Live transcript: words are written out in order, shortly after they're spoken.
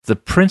the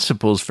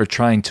principles for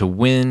trying to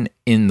win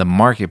in the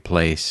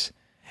marketplace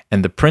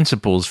and the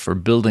principles for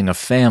building a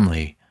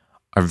family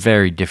are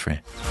very different.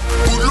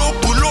 Pull up,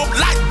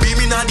 like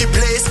beaming on the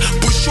place.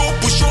 Push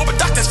up,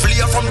 darkness flee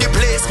from the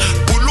place.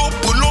 Pull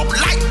up,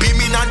 like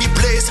beaming on the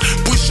place.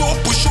 Push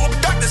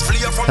up, darkness flee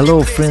from Hello,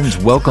 the place. friends.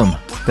 Welcome.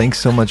 Thanks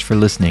so much for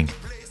listening.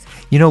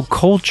 You know,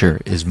 culture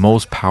is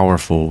most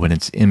powerful when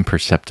it's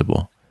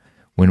imperceptible,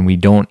 when we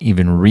don't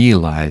even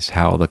realize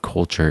how the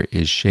culture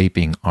is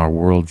shaping our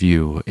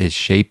worldview, is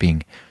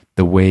shaping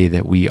the way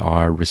that we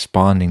are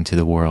responding to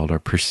the world or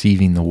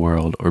perceiving the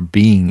world or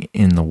being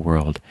in the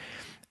world.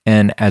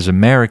 And as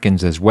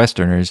Americans, as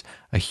Westerners,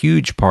 a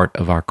huge part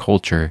of our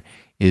culture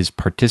is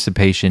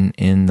participation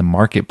in the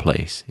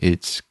marketplace.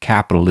 It's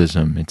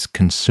capitalism, it's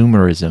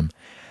consumerism,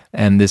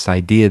 and this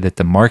idea that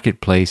the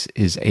marketplace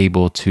is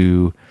able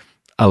to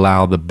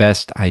allow the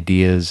best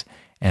ideas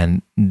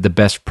and the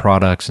best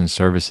products and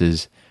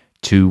services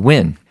to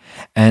win.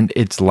 And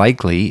it's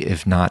likely,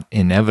 if not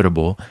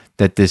inevitable,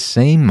 that this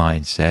same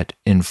mindset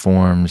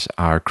informs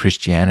our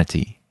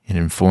Christianity. It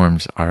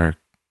informs our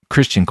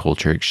Christian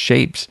culture. It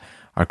shapes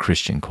our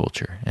Christian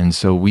culture. And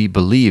so we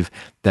believe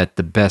that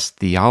the best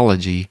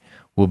theology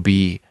will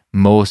be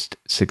most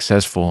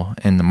successful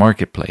in the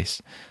marketplace.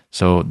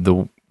 So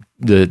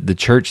the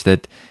church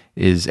that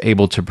is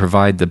able to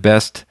provide the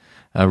best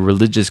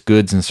religious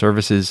goods and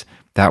services,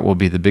 that will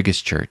be the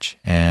biggest church.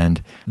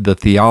 And the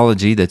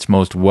theology that's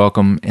most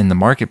welcome in the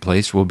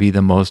marketplace will be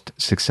the most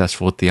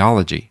successful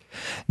theology.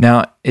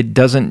 Now, it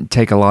doesn't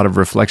take a lot of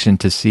reflection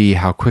to see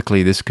how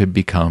quickly this could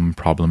become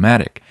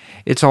problematic.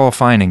 It's all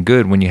fine and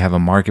good when you have a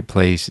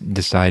marketplace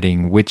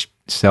deciding which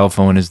cell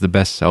phone is the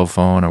best cell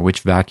phone, or which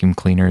vacuum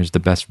cleaner is the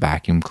best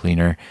vacuum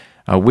cleaner,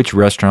 which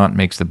restaurant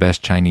makes the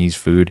best Chinese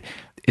food.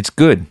 It's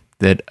good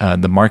that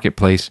the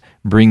marketplace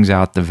brings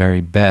out the very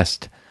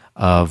best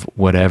of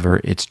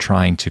whatever it's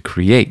trying to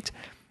create.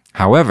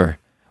 However,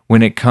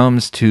 when it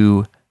comes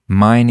to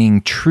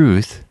mining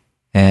truth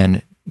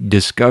and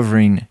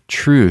discovering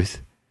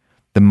truth,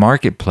 the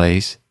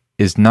marketplace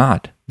is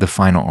not the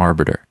final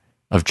arbiter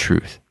of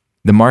truth.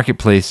 The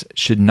marketplace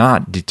should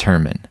not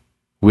determine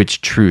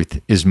which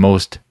truth is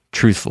most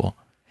truthful.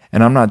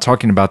 And I'm not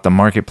talking about the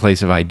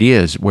marketplace of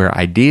ideas, where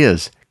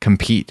ideas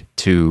compete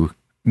to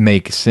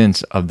make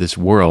sense of this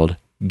world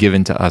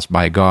given to us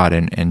by God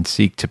and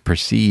seek to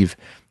perceive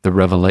the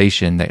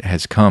revelation that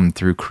has come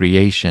through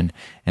creation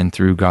and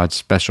through God's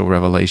special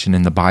revelation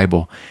in the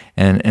Bible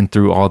and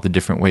through all the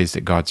different ways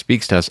that God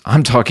speaks to us.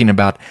 I'm talking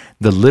about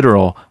the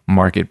literal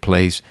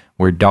marketplace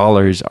where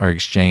dollars are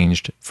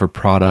exchanged for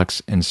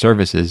products and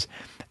services,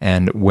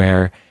 and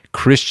where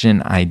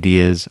Christian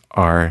ideas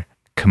are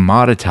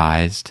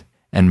commoditized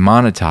and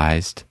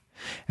monetized,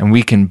 and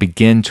we can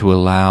begin to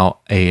allow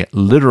a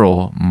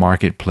literal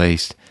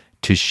marketplace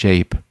to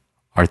shape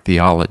our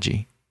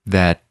theology.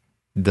 That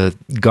the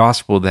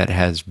gospel that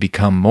has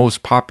become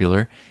most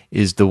popular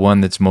is the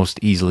one that's most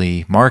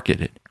easily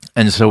marketed.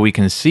 And so we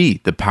can see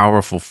the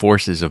powerful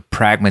forces of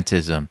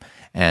pragmatism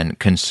and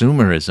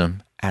consumerism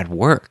at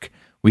work.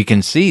 We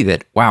can see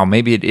that, wow,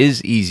 maybe it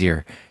is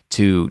easier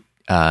to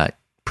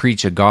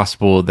preach a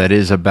gospel that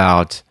is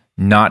about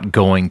not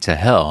going to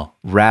hell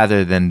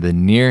rather than the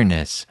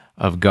nearness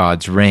of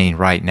God's reign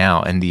right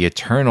now and the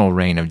eternal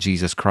reign of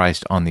Jesus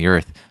Christ on the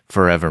earth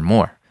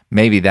forevermore.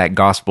 Maybe that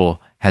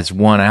gospel has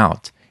won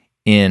out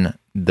in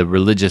the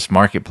religious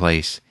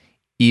marketplace,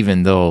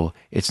 even though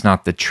it's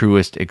not the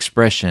truest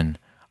expression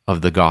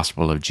of the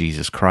gospel of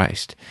Jesus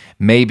Christ.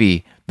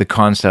 Maybe the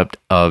concept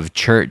of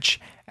church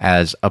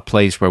as a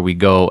place where we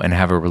go and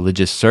have a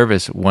religious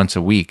service once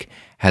a week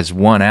has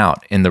won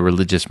out in the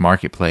religious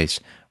marketplace,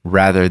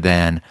 rather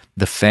than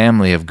the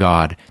family of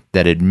God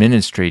that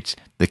administrates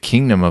the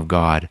kingdom of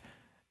God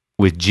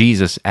with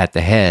Jesus at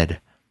the head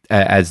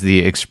as the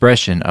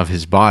expression of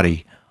his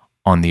body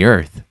on the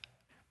earth.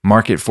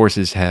 Market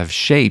forces have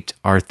shaped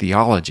our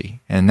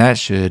theology, and that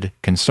should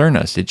concern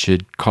us. It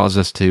should cause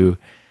us to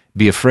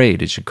be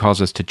afraid. It should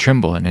cause us to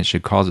tremble, and it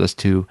should cause us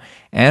to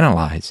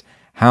analyze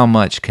how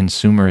much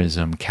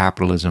consumerism,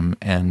 capitalism,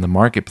 and the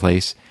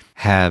marketplace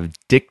have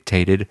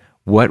dictated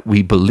what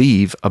we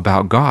believe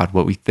about God,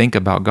 what we think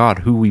about God,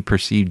 who we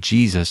perceive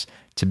Jesus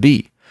to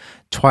be.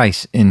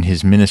 Twice in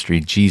his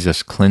ministry,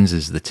 Jesus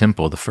cleanses the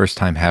temple. The first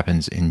time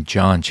happens in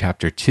John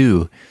chapter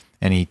 2,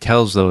 and he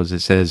tells those, it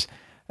says,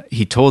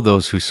 he told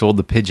those who sold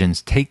the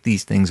pigeons, "Take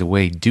these things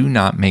away. Do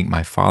not make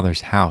my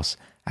Father's house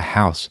a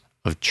house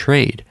of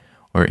trade."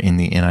 Or in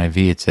the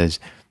NIV, it says,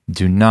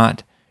 "Do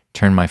not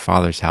turn my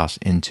Father's house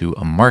into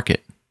a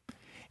market."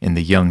 In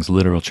the Young's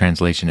literal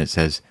translation, it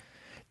says,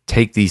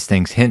 "Take these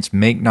things hence,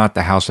 make not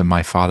the house of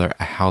my Father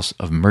a house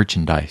of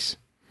merchandise."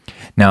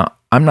 Now,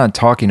 I'm not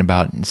talking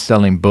about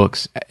selling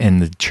books in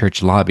the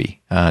church lobby.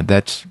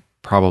 That's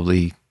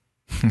probably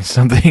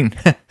something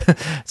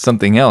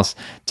else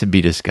to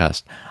be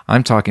discussed.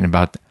 I'm talking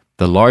about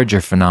the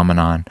larger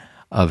phenomenon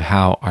of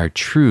how our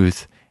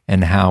truth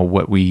and how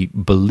what we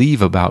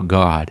believe about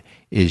God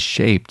is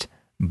shaped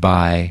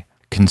by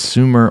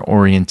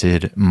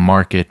consumer-oriented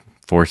market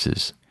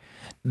forces.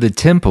 the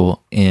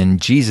temple in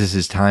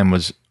Jesus' time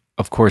was,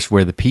 of course,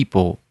 where the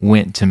people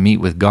went to meet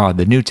with God.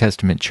 The New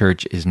Testament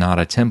church is not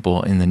a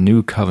temple. In the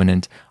New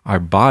Covenant, our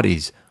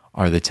bodies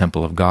are the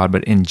temple of God.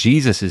 But in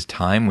Jesus'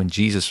 time, when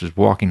Jesus was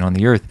walking on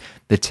the earth,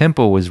 the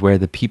temple was where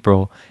the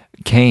people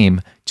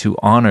came to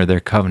honor their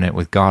covenant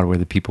with God, where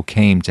the people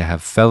came to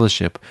have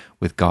fellowship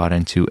with God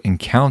and to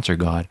encounter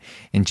God.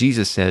 And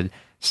Jesus said,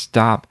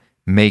 stop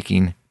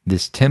making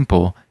this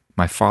temple,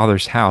 my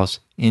Father's house,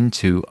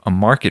 into a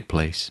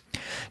marketplace.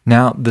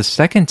 Now, the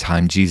second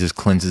time Jesus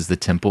cleanses the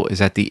temple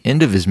is at the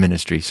end of his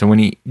ministry. So when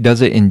he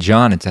does it in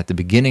John, it's at the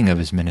beginning of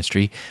his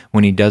ministry.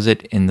 When he does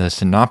it in the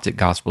Synoptic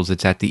Gospels,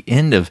 it's at the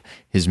end of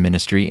his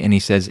ministry. And he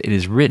says, it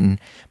is written,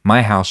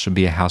 my house shall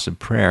be a house of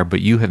prayer,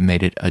 but you have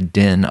made it a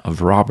den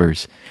of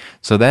robbers.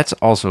 So that's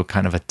also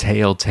kind of a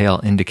telltale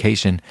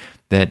indication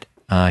that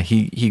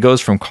he goes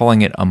from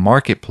calling it a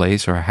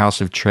marketplace or a house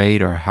of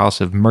trade or a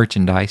house of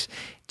merchandise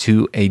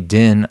to a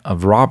den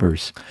of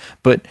robbers.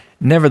 But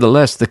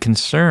nevertheless, the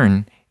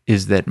concern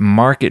is that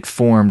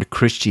market-formed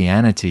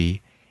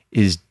Christianity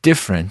is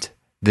different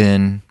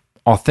than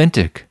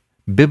authentic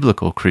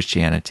biblical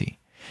Christianity.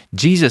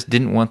 Jesus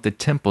didn't want the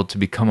temple to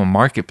become a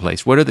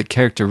marketplace. What are the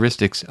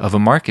characteristics of a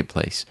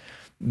marketplace?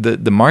 The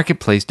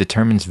marketplace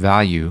determines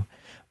value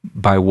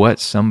by what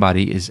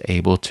somebody is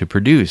able to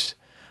produce.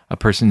 A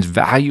person's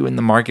value in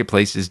the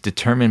marketplace is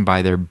determined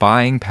by their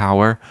buying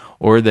power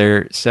or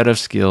their set of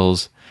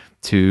skills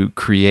to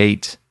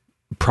create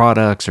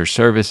products or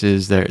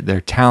services,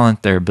 their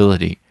talent, their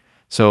ability.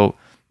 So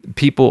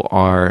people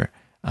are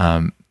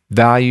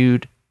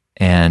valued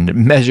and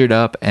measured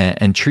up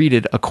and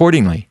treated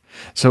accordingly.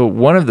 So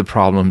one of the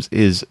problems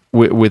is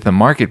with a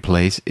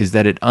marketplace is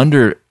that it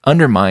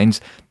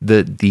undermines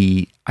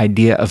the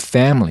idea of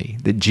family,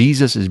 that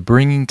Jesus is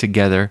bringing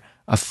together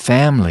a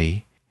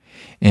family.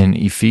 In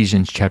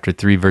Ephesians chapter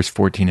 3, verse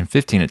 14 and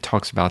 15, it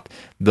talks about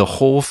the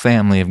whole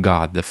family of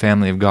God, the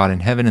family of God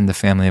in heaven and the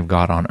family of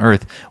God on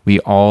earth. We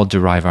all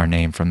derive our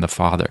name from the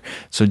Father.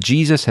 So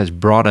Jesus has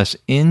brought us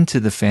into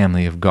the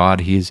family of God.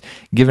 He has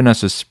given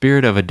us a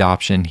spirit of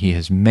adoption. He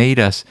has made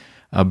us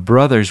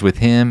brothers with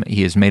him.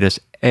 He has made us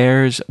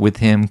heirs with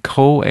him,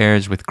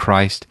 co-heirs with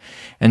Christ.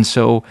 And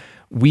so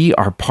we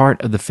are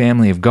part of the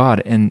family of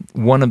God, and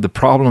one of the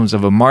problems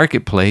of a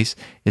marketplace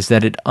is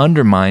that it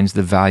undermines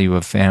the value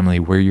of family,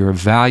 where you're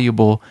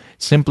valuable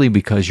simply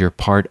because you're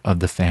part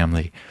of the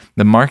family.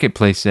 The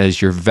marketplace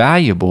says you're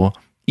valuable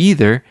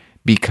either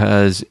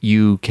because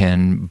you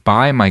can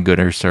buy my good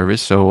or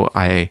service, so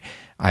I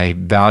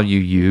value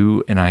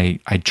you and I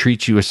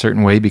treat you a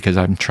certain way because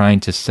I'm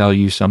trying to sell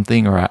you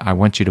something, or I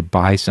want you to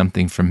buy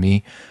something from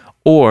me.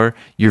 Or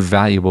you're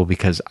valuable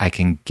because I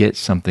can get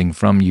something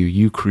from you.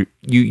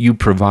 You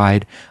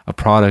provide a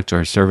product or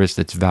a service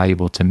that's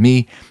valuable to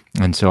me,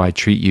 and so I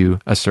treat you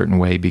a certain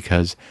way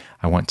because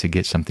I want to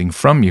get something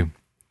from you.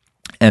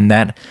 And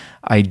that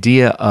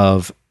idea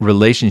of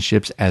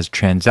relationships as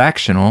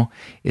transactional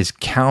is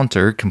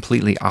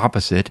completely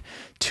opposite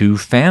to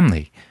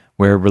family,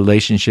 where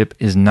relationship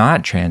is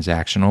not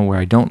transactional, where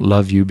I don't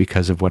love you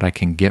because of what I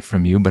can get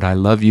from you, but I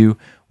love you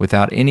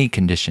without any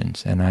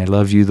conditions. And I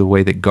love you the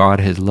way that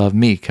God has loved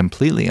me,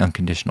 completely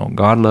unconditional.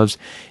 God loves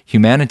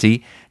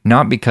humanity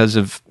not because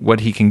of what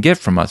he can get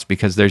from us,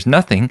 because there's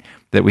nothing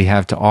that we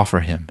have to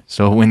offer him.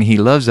 So when he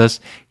loves us,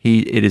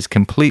 it is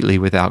completely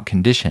without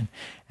condition.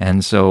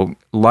 And so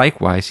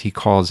likewise, he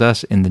calls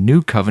us in the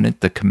new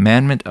covenant, the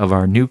commandment of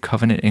our new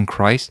covenant in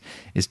Christ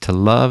is to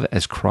love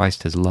as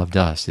Christ has loved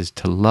us, is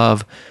to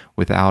love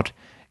without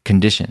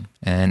condition.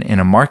 And in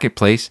a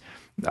marketplace,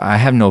 I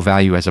have no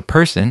value as a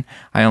person.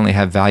 I only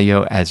have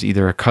value as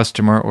either a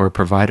customer or a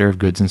provider of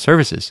goods and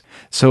services.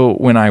 So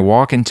when I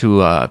walk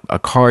into a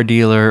car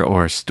dealer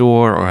or a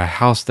store or a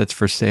house that's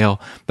for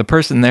sale, the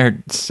person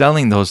there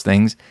selling those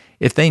things,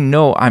 if they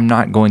know I'm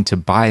not going to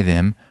buy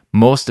them,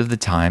 most of the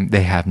time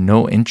they have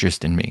no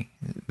interest in me.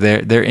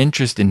 Their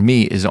interest in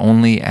me is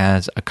only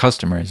as a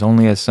customer, is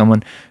only as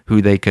someone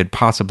who they could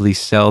possibly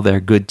sell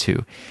their good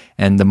to.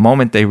 And the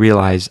moment they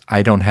realize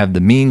I don't have the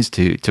means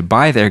to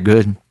buy their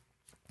good,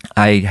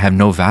 I have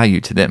no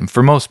value to them.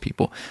 For most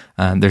people,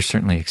 there's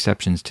certainly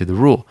exceptions to the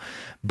rule,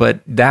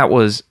 but that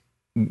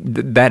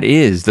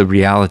is the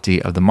reality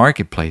of the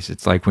marketplace.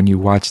 It's like when you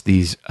watch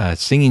these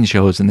singing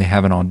shows and they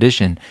have an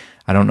audition.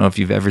 I don't know if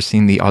you've ever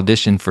seen the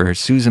audition for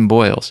Susan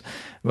Boyles,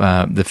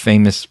 the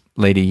famous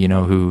lady,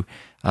 who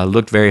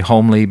looked very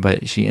homely,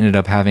 but she ended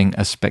up having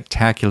a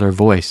spectacular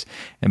voice.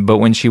 But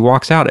when she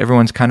walks out,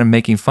 everyone's kind of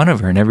making fun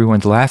of her and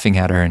everyone's laughing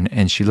at her,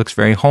 and she looks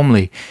very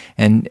homely.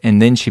 And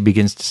then she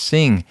begins to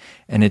sing,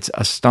 and it's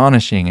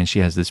astonishing, and she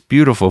has this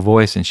beautiful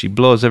voice, and she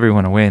blows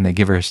everyone away, and they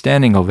give her a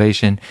standing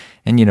ovation.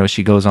 And,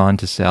 she goes on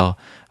to sell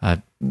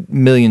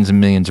millions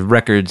and millions of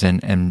records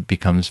and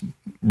becomes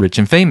rich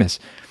and famous.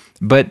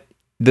 But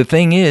the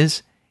thing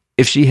is,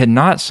 if she had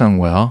not sung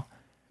well,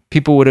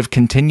 people would have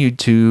continued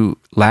to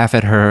laugh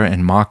at her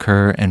and mock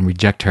her and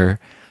reject her.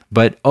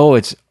 But,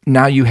 it's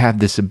now you have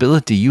this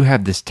ability, you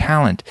have this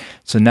talent,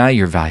 so now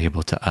you're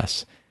valuable to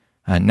us.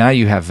 Now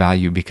you have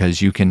value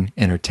because you can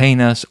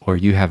entertain us, or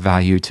you have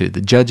value to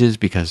the judges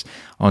because,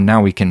 oh,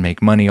 now we can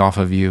make money off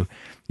of you.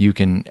 You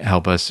can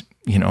help us,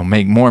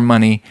 make more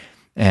money,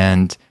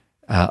 and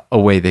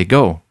away they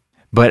go.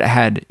 But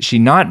had she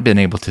not been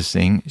able to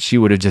sing, she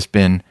would have just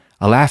been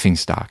a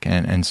laughingstock.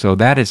 And so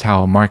that is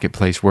how a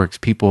marketplace works.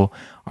 People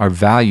are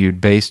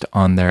valued based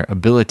on their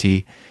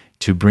ability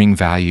to bring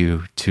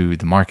value to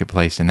the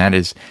marketplace. And that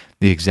is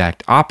the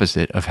exact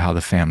opposite of how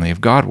the family of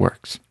God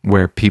works,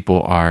 where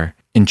people are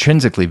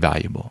intrinsically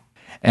valuable.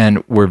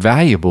 And we're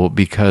valuable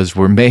because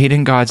we're made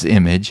in God's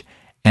image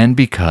and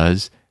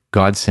because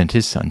God sent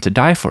his son to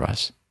die for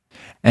us.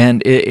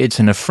 And it's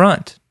an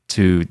affront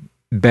to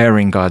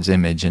bearing God's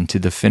image and to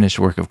the finished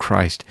work of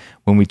Christ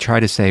when we try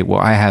to say, well,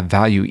 I have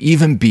value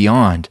even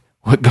beyond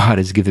what God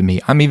has given me.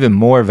 I'm even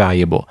more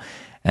valuable.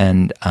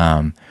 And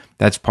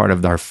that's part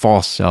of our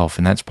false self,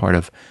 and that's part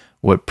of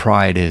what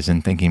pride is,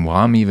 in thinking, well,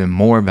 I'm even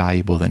more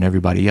valuable than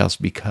everybody else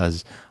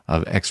because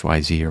of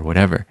XYZ or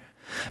whatever.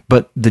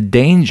 But the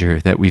danger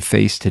that we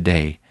face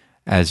today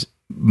as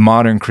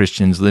modern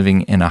Christians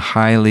living in a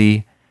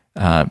highly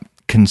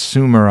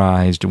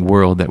consumerized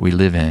world that we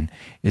live in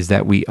is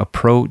that we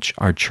approach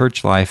our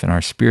church life and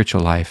our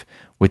spiritual life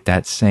with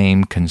that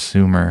same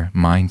consumer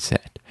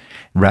mindset.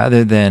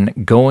 Rather than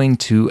going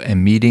to a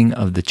meeting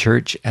of the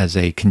church as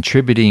a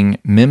contributing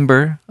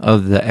member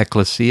of the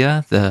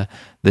ecclesia,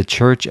 the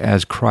church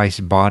as Christ's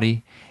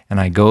body, and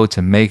I go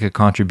to make a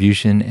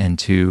contribution and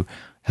to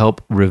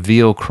help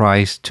reveal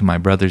Christ to my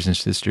brothers and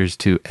sisters,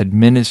 to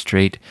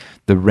administrate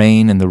the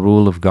reign and the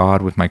rule of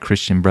God with my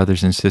Christian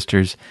brothers and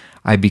sisters,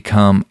 I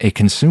become a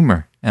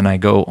consumer, and I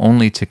go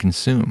only to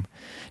consume.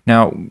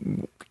 Now,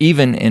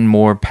 even in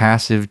more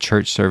passive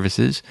church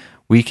services,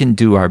 we can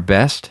do our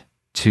best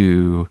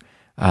to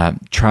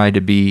try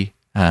to be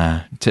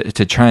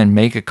to try and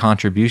make a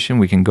contribution.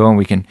 We can go and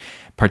we can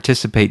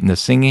participate in the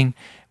singing.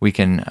 We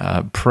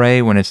can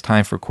pray when it's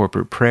time for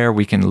corporate prayer.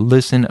 We can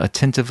listen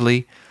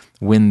attentively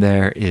when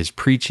there is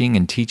preaching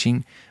and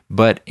teaching.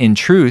 But in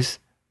truth,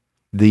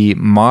 the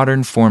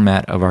modern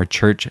format of our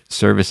church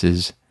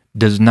services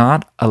does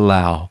not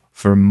allow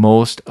for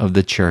most of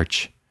the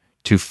church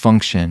to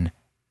function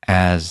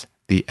as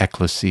the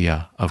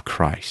ecclesia of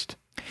Christ.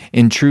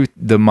 In truth,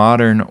 the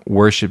modern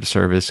worship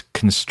service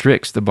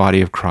constricts the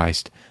body of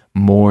Christ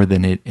more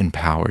than it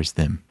empowers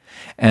them.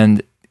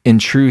 And in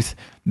truth,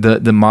 the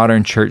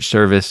modern church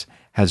service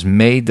has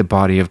made the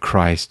body of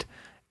Christ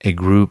a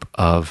group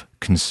of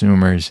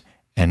consumers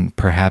and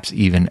perhaps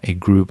even a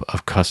group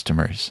of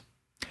customers.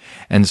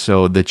 And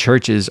so the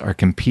churches are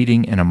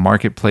competing in a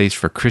marketplace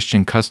for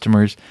Christian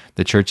customers,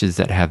 the churches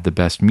that have the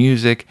best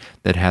music,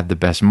 that have the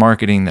best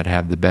marketing, that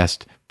have the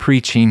best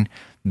preaching.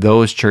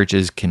 Those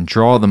churches can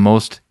draw the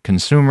most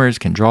consumers,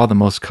 can draw the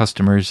most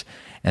customers,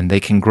 and they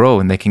can grow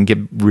and they can get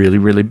really,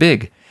 really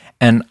big.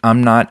 And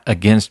I'm not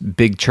against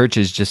big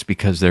churches just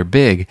because they're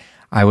big.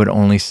 I would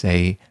only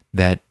say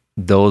that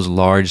those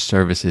large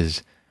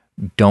services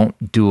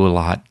don't do a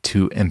lot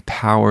to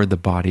empower the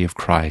body of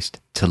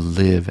Christ to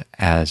live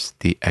as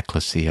the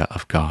ecclesia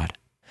of God.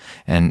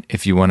 And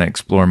if you want to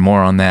explore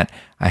more on that,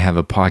 I have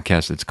a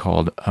podcast that's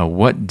called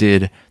What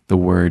Did the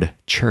Word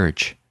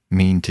Church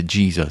Mean to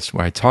Jesus?,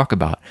 where I talk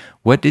about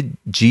what did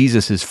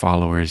Jesus'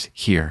 followers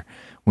hear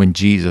when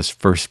Jesus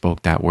first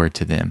spoke that word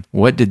to them?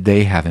 What did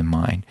they have in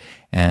mind?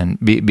 And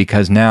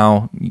because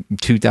now,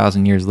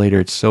 2,000 years later,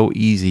 it's so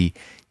easy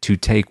to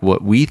take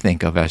what we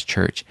think of as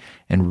church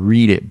and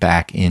read it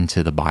back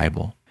into the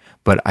Bible.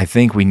 But I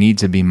think we need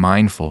to be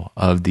mindful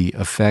of the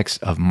effects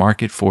of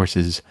market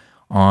forces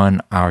on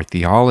our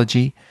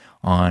theology,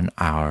 on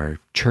our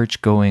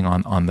church going,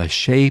 on the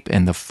shape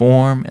and the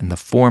form and the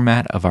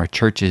format of our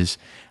churches,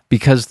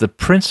 because the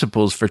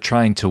principles for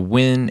trying to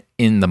win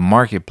in the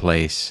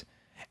marketplace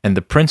and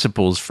the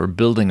principles for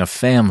building a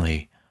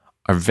family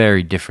are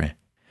very different.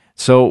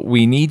 So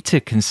we need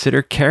to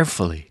consider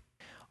carefully,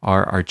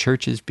 are our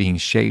churches being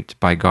shaped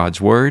by God's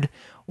word,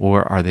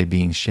 or are they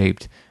being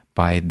shaped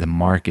by the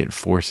market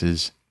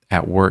forces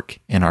at work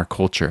in our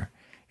culture?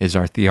 Is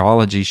our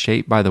theology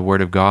shaped by the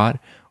word of God,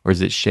 or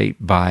is it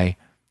shaped by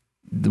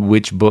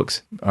which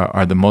books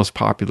are the most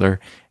popular,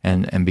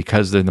 and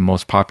because they're the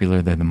most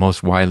popular, they're the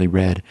most widely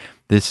read?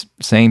 This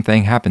same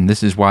thing happened.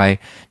 This is why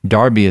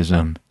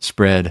Darbyism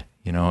spread,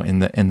 in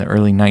the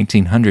early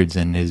 1900s,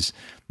 and is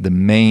the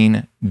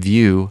main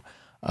view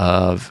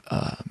of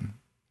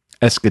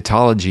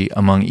eschatology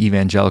among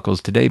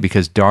evangelicals today,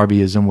 because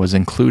Darbyism was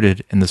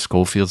included in the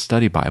Scofield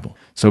Study Bible.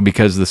 So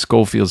because the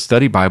Scofield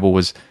Study Bible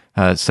was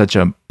such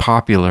a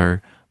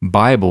popular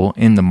Bible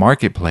in the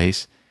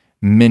marketplace,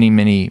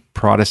 many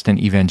Protestant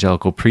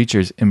evangelical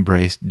preachers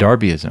embraced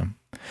Darbyism.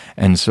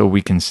 And so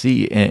we can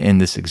see in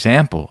this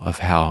example of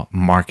how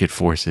market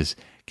forces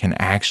can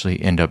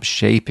actually end up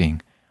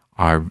shaping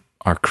our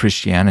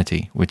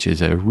Christianity, which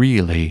is a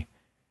really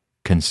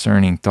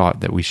concerning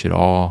thought that we should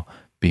all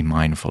be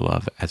mindful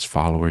of as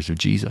followers of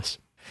Jesus.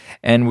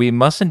 And we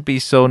mustn't be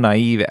so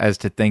naive as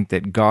to think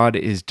that God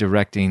is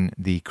directing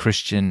the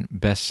Christian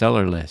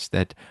bestseller list,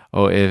 that,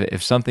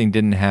 if something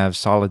didn't have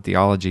solid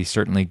theology,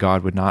 certainly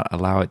God would not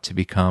allow it to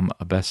become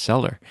a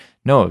bestseller.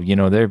 No,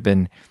 there have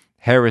been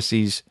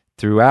heresies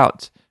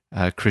throughout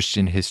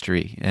Christian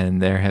history,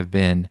 and there have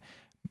been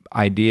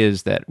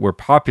ideas that were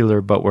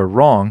popular but were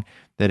wrong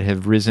that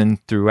have risen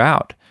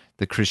throughout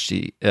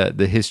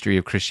the history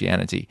of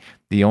Christianity.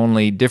 The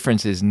only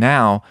difference is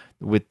now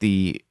with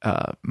the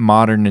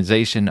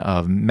modernization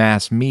of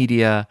mass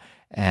media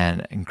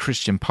and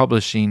Christian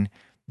publishing,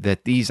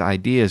 that these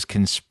ideas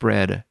can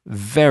spread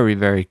very,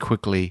 very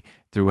quickly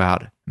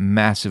throughout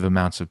massive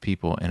amounts of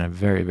people in a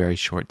very, very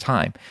short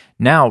time.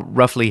 Now,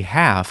 roughly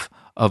half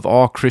of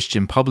all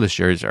Christian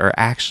publishers are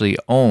actually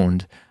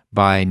owned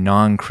by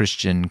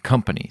non-Christian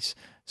companies.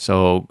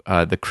 So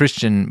the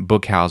Christian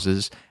book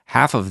houses,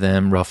 half of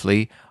them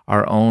roughly,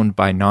 are owned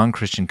by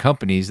non-Christian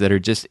companies that are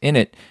just in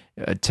it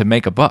to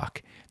make a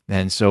buck.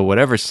 And so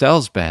whatever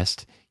sells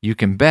best, you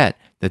can bet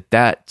that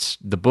that's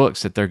the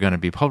books that they're going to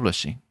be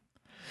publishing.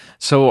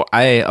 So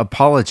I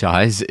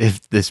apologize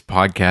if this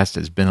podcast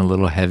has been a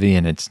little heavy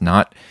and it's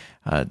not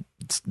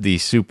the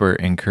super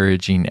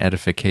encouraging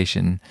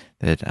edification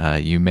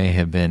that you may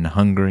have been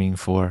hungering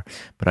for.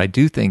 But I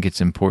do think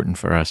it's important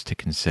for us to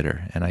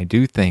consider. And I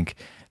do think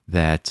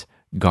that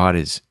God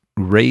is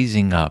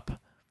raising up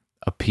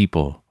a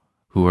people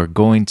who are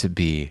going to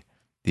be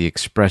the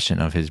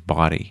expression of his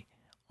body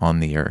on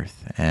the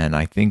earth. And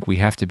I think we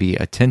have to be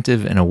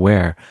attentive and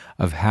aware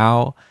of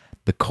how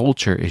the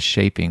culture is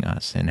shaping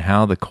us and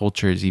how the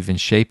culture is even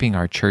shaping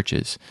our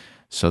churches,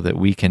 so that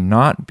we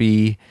cannot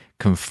be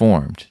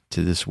conformed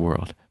to this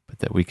world, but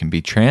that we can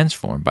be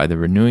transformed by the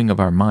renewing of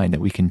our mind, that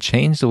we can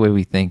change the way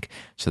we think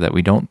so that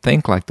we don't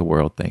think like the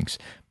world thinks,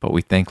 but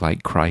we think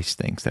like Christ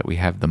thinks, that we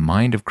have the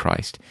mind of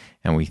Christ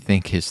and we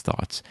think his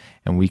thoughts,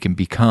 and we can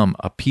become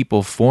a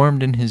people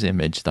formed in his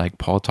image, like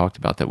Paul talked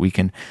about, that we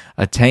can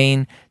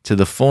attain to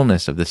the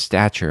fullness of the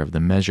stature of the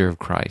measure of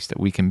Christ, that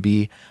we can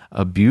be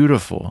a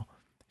beautiful,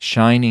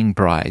 shining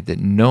bride that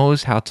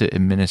knows how to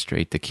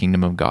administrate the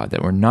kingdom of God,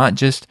 that we're not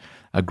just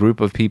a group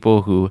of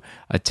people who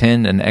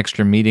attend an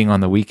extra meeting on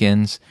the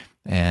weekends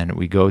and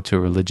we go to a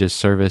religious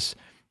service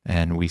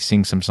and we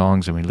sing some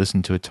songs and we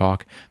listen to a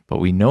talk, but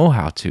we know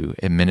how to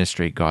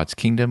administrate God's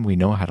kingdom. We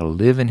know how to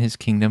live in his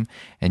kingdom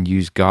and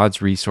use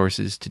God's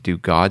resources to do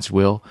God's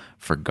will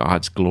for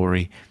God's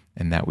glory,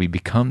 and that we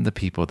become the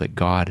people that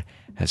God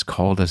has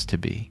called us to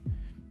be.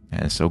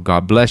 And so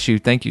God bless you.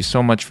 Thank you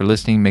so much for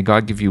listening. May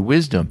God give you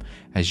wisdom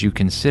as you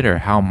consider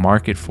how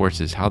market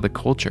forces, how the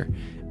culture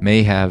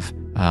may have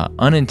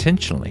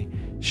unintentionally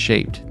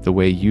shaped the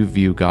way you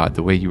view God,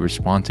 the way you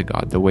respond to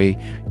God, the way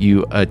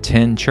you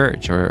attend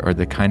church or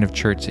the kind of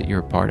church that you're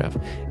a part of.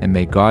 And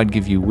may God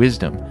give you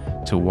wisdom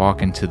to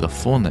walk into the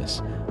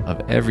fullness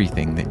of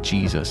everything that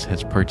Jesus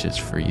has purchased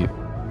for you.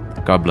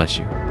 God bless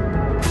you.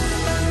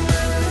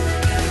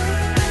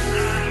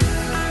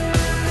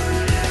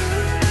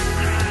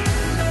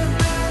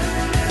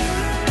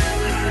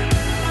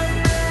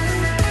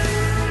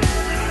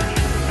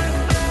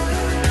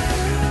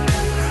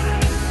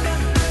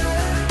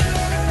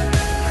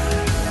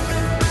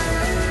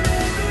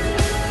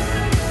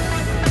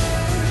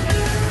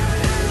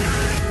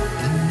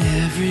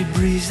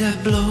 Breeze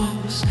that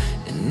blows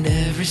and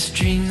every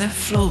stream that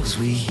flows,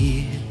 we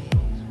hear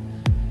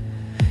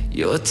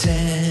your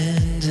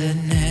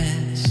tenderness.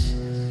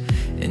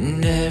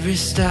 In every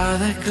star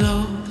that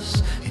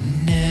glows,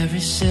 in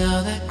every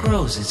cell that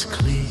grows, it's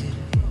clear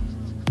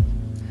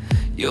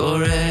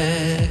your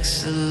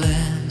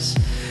excellence.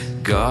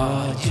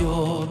 God,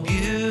 you're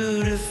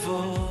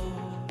beautiful.